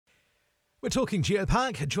We're talking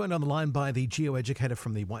Geopark, joined on the line by the geoeducator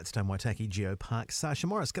from the Whitestone Waitaki Geopark, Sasha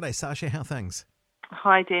Morris. G'day, Sasha. How are things?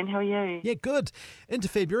 Hi, Dan. How are you? Yeah, good. Into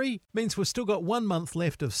February means we've still got 1 month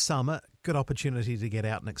left of summer. Good opportunity to get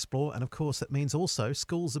out and explore. And of course, it means also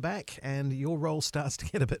schools are back and your role starts to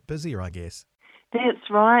get a bit busier, I guess. That's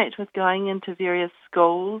right, with going into various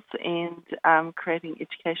schools and creating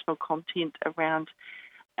educational content around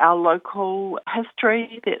our local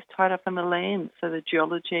history that's tied up in the land, so the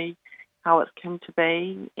geology, how it's come to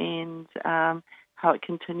be, and how it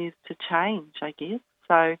continues to change, I guess.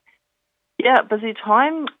 So, yeah, busy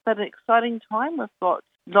time, but an exciting time. We've got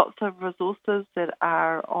lots of resources that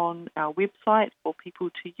are on our website for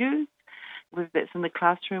people to use, whether that's in the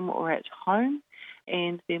classroom or at home.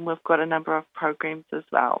 And then we've got a number of programs as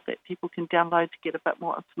well that people can download to get a bit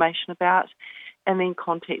more information about, and then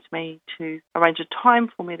contact me to arrange a time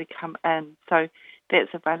for me to come in. So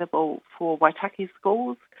that's available for Waitaki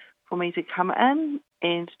schools for me to come in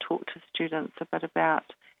and talk to students a bit about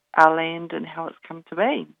our land and how it's come to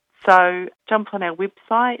be. So jump on our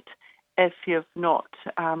website if you've not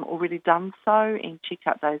already done so and check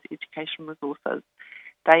out those education resources.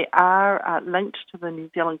 They are linked to the New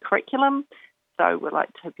Zealand curriculum, so we'd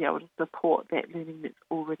like to be able to support that learning that's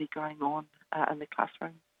already going on in the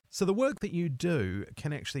classroom. So the work that you do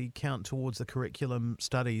can actually count towards the curriculum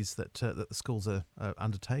studies that the schools are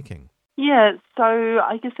undertaking? Yeah, so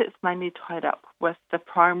I guess it's mainly tied up with the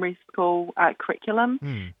primary school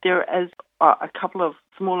curriculum. There is a couple of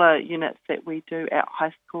smaller units that we do at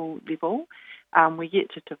high school level. We're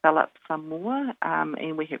yet to develop some more,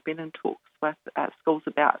 and we have been in talks with schools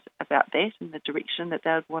about that and the direction that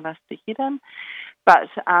they would want us to head in. But,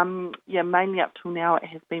 mainly up till now it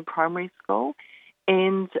has been primary school,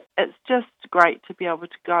 and it's just great to be able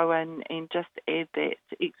to go in and just add that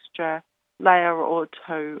extra layer or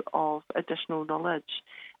two of additional knowledge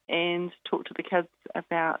and talk to the kids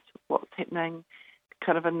about what's happening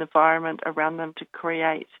kind of in the environment around them to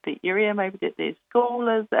create the area maybe that their school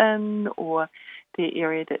is in or the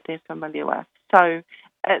area that they're familiar with. So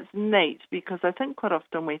it's neat because I think quite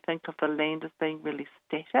often we think of the land as being really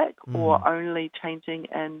static or only changing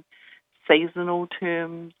in seasonal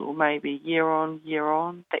terms or maybe year on,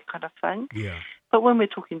 that kind of thing. Yeah. But when we're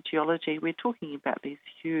talking geology, we're talking about these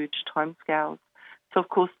huge timescales. So, of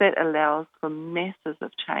course, that allows for masses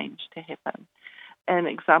of change to happen. An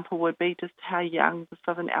example would be just how young the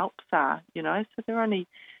Southern Alps are, So they're only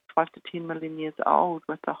 5 to 10 million years old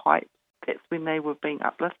with the height. That's when they were being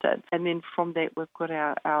uplifted. And then from that, we've got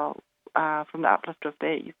our from the uplift of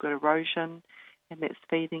that, you've got erosion, and that's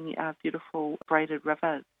feeding our beautiful braided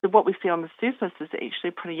rivers. So what we see on the surface is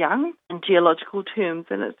actually pretty young in geological terms,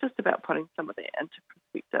 and it's just about putting some of that into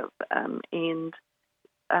perspective and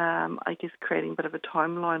I guess creating a bit of a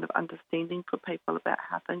timeline of understanding for people about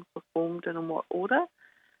how things were formed and in what order.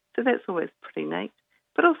 So that's always pretty neat.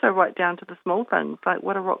 But also right down to the small things, like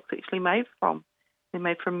what are rocks actually made from? They're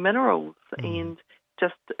made from minerals, and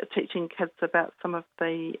just teaching kids about some of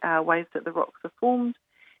the ways that the rocks are formed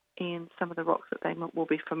and some of the rocks that they will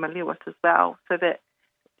be familiar with as well, so that,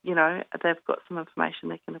 they've got some information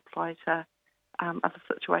they can apply to other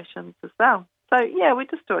situations as well. So, yeah, we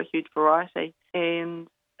just do a huge variety. And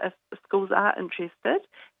if schools are interested,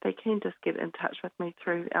 they can just get in touch with me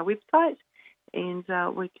through our website and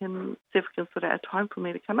we can see if we can sort out a time for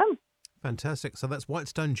me to come in. Fantastic. So that's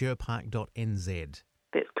whitestonegeopark.nz.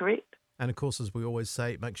 That's correct. And of course, as we always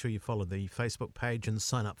say, make sure you follow the Facebook page and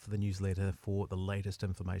sign up for the newsletter for the latest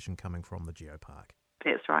information coming from the Geopark.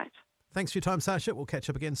 That's right. Thanks for your time, Sasha. We'll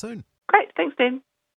catch up again soon. Great. Thanks, Dan.